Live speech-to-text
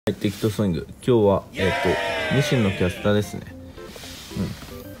はい、テキトスイング。今日はミシンのキャスターですね。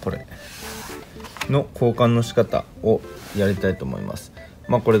これの交換の仕方をやりたいと思います。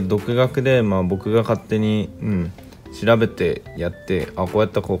これ独学で僕が勝手に調べてやってこうやっ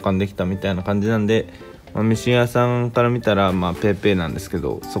たら交換できたみたいな感じなんで、ミシン屋さんから見たらペイペイなんですけ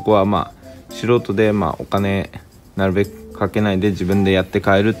ど、そこは素人でお金なるべくかけないで自分でやって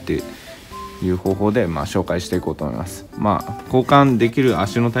買えるっていう方法で紹介していこうと思います。交換できる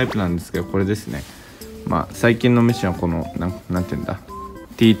足のタイプなんですけど、これですね。最近のミシンはこのなんていうんだ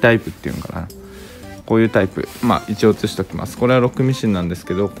T タイプっていうのかな、こういうタイプ一応写しておきます。これはロックミシンなんです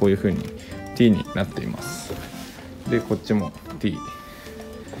けど、こういう風に T になっています。でこっちも T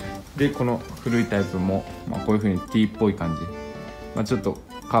で、この古いタイプもこういう風に T っぽい感じ、ちょっと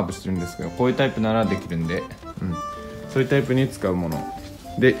カーブしてるんですけど、こういうタイプならできるんで、そういうタイプに使うもの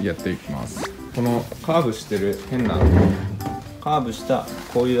でやっていきます。このカーブしてる変なカーブした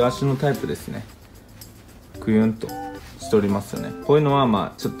こういう足のタイプですね。クユンとしておりますよね。こういうの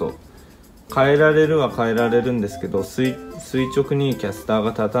はちょっと変えられるは変えられるんですけど、垂直にキャスターが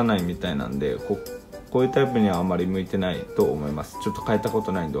立たないみたいなんで、こういうタイプにはあまり向いてないと思います。ちょっと変えたこ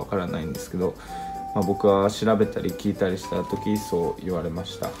とないんでわからないんですけど、僕は調べたり聞いたりした時そう言われま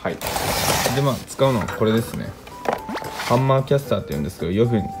した。はい。で使うのはこれですね。ハンマーキャスターっていうんですけど、よ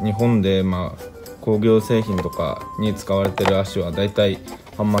く日本で工業製品とかに使われてる足はだいたい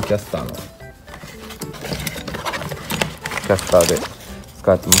ハンマーキャスターのキャスターで使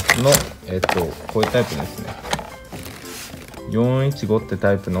われてますの、こういうタイプですね。415って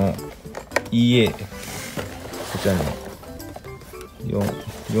タイプの EA、 こちらにも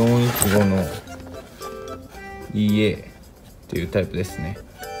415の EA っていうタイプですね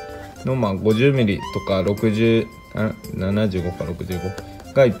の50mm とか75か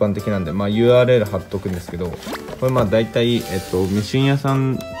65が一般的なんで、URL 貼っとくんですけど、これ大体、ミシン屋さ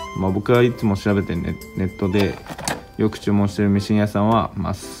ん、僕はいつも調べてネットでよく注文してるミシン屋さんは、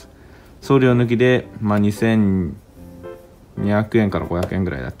送料抜きで、2200円から500円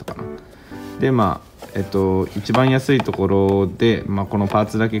ぐらいだったかな。で一番安いところで、このパー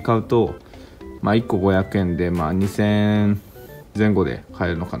ツだけ買うと、1個500円で、2000円前後で買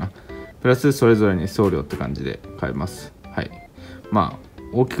えるのかな。プラスそれぞれに送料って感じで買えます。はい。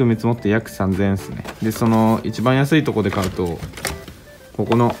大きく見積もって約3000円ですね。でその一番安いとこで買うと、こ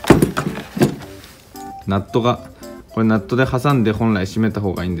このナットが、これナットで挟んで本来締めた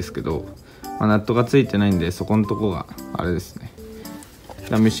方がいいんですけど、ナットがついてないんで、そこのとこがあれですね。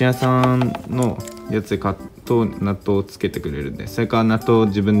ミシン屋さんのやつで買うとナットをつけてくれるんで、それからナットを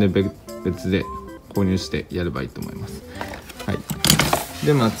自分で別で購入してやればいいと思います。はい。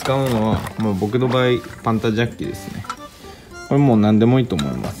で使うのは僕の場合パンタジャッキですね。これもう何でもいいと思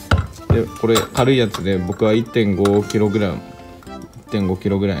います。でこれ軽いやつで、僕は 1.5kg ぐら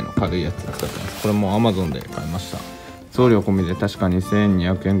いの軽いやつ使ってます。これも Amazon で買いました。送料込みで確か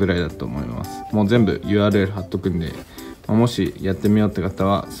2200円ぐらいだと思います。もう全部 URL 貼っとくんで、もしやってみようって方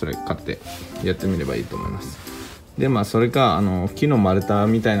はそれ買ってやってみればいいと思います。でそれか木の丸太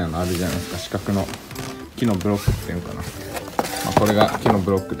みたいなのあるじゃないですか。四角の木のブロックっていうのかな。これが木の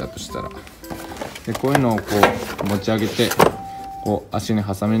ブロックだとしたら、でこういうのを持ち上げて足に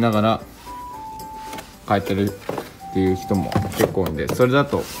挟みながら変えてるっていう人も結構多いんで、それだ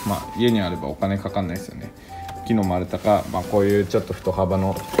と家にあればお金かかんないですよね。木の丸太か、こういうちょっと太幅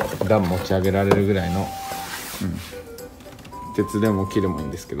の段持ち上げられるぐらいの、鉄でも木でもいい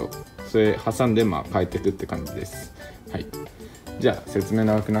んですけど、それ挟んで変えていくって感じです。はい。じゃあ説明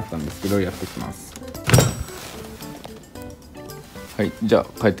長くなったんですけどやっていきます。はい、じゃあ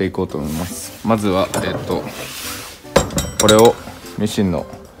変えていこうと思います。まずはこれをミシンの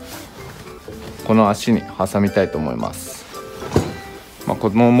この足に挟みたいと思います。こ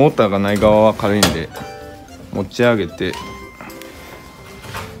のモーターがない側は軽いんで持ち上げて、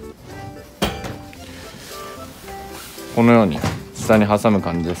このように下に挟む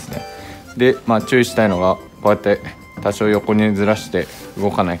感じですね。で注意したいのが、こうやって多少横にずらして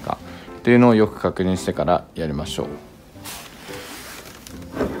動かないかっていうのをよく確認してからやりましょう。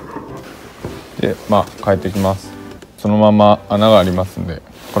で変えていきます。そのまま穴がありますんで、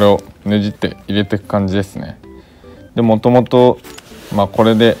これをねじって入れていく感じですね。でもともとこ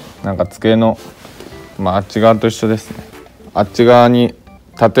れで机のあっち側と一緒ですね。あっち側に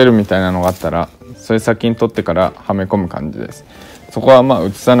立てるみたいなのがあったら、それ先に取ってからはめ込む感じです。そこは映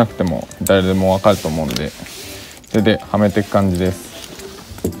さなくても誰でも分かると思うんで、それではめていく感じで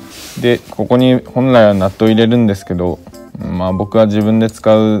す。でここに本来はナットを入れるんですけど、僕は自分で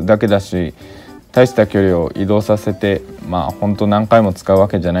使うだけだし、大した距離を移動させてほんと何回も使うわ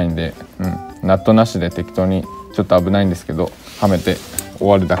けじゃないんで、ナットなしで適当にちょっと危ないんですけどはめて終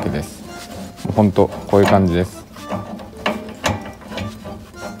わるだけです。ほんとこういう感じです。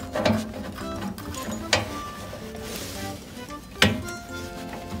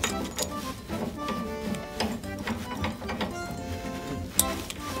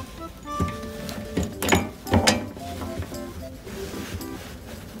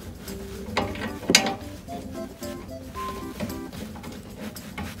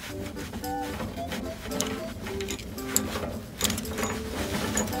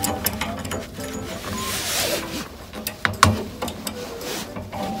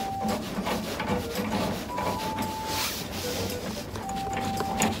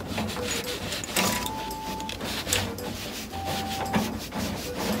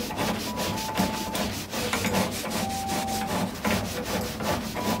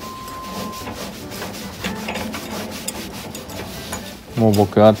もう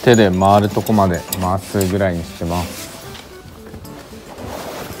僕は手で回るとこまで回すぐらいにしてます。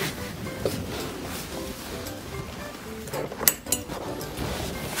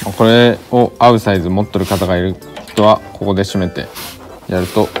これを合うサイズ持ってる方がいる人はここで締めてやる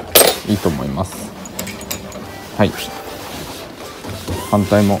といいと思います。はい、反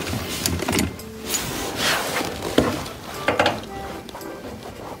対も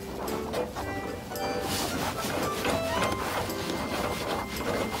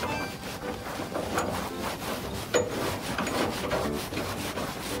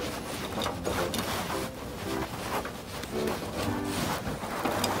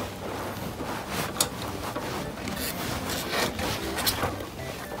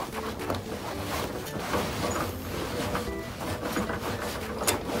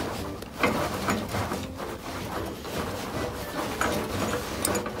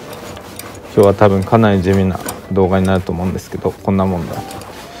今日は多分かなり地味な動画になると思うんですけど、こんなもんだ。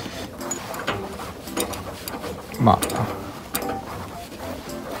まあ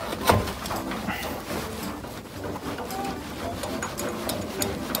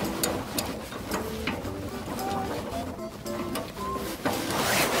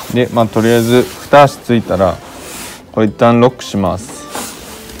で、とりあえず2足ついたらこれ一旦ロックします。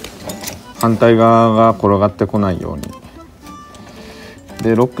反対側が転がってこないように。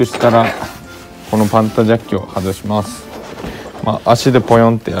でロックしたらこのパンタジャッキを外します。足でポヨ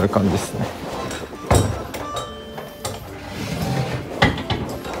ンってやる感じですね。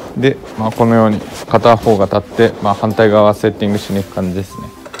で、このように片方が立って、反対側はセッティングしに行く感じですね。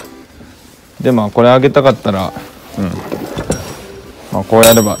でこれ上げたかったらこう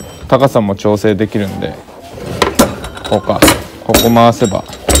やれば高さも調整できるんで、ここ回せば、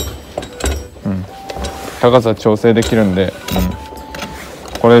高さ調整できるんで、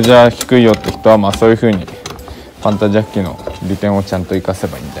これじゃ低いよって人はそういう風にパンタジャッキの利点をちゃんと活かせ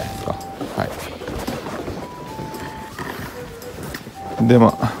ばいいんじゃないですか。はい、で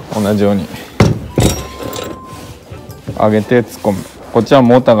同じように上げて突っ込む。こっちは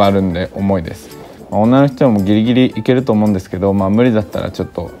モーターがあるんで重いです。女の人もギリギリいけると思うんですけど、無理だったらちょっ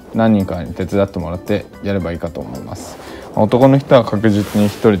と何人かに手伝ってもらってやればいいかと思います。男の人は確実に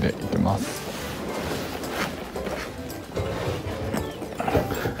一人でいけます。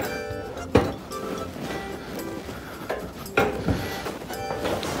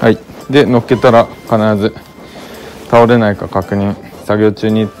はい、で乗っけたら必ず倒れないか確認。作業中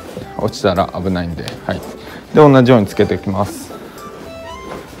に落ちたら危ないんで、はい、で同じようにつけていきます。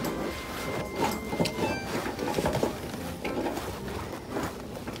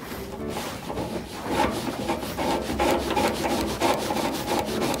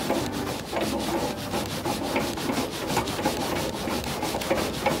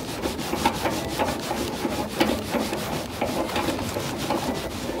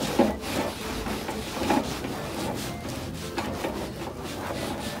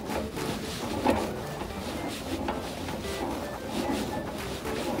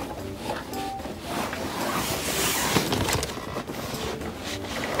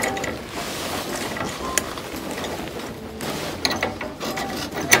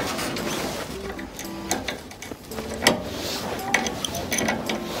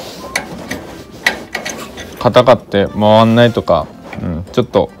硬かって回んないとか、ちょっ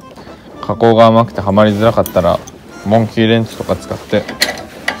と加工が甘くてはまりづらかったらモンキーレンチとか使って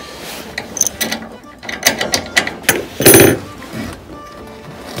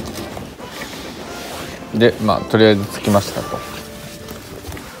でとりあえずつきましたと。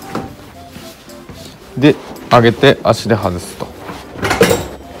で上げて足で外すと。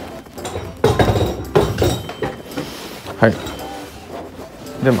はい、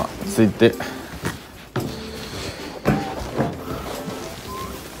でついて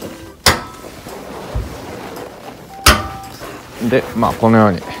でこのよ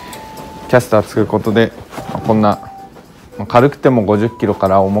うにキャスターつけることで、こんな軽くても50キロか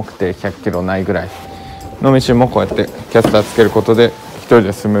ら重くて100キロないぐらいのミシンもこうやってキャスターつけることで一人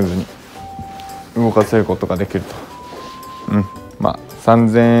でスムーズに動かせることができると。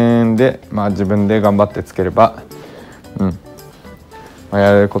3000円で、自分で頑張ってつければ、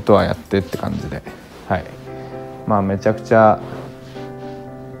やれることはやってって感じで、めちゃくちゃ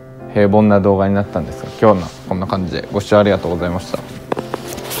平凡な動画になったんですが、今日のこんな感じでご視聴ありがとうございました。